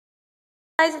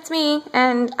Guys, it's me,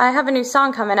 and I have a new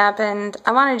song coming up, and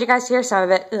I wanted you guys to hear some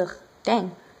of it. Ugh,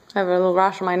 dang. I have a little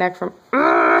rash on my neck from,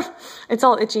 it's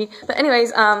all itchy. But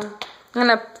anyways, I'm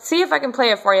gonna see if I can play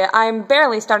it for you. I'm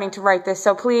barely starting to write this,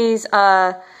 so please,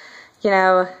 you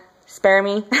know, spare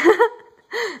me.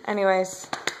 Anyways,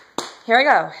 here I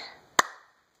go.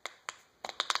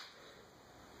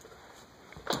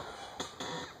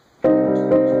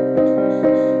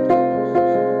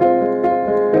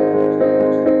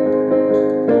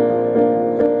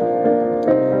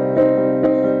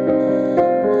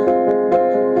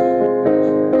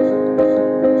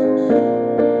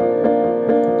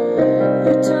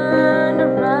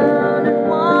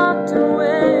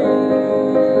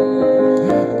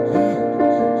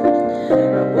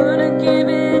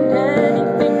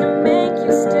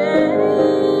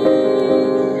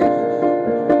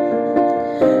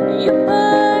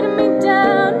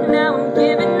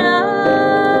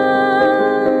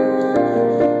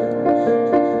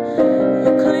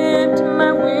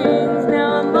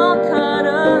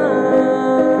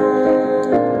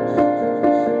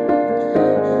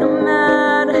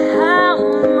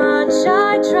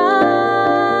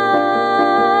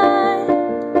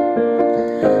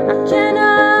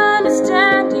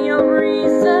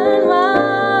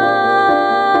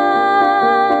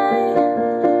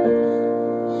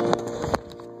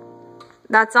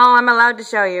 That's all I'm allowed to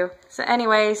show you. So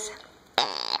anyways,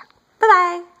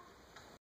 bye-bye.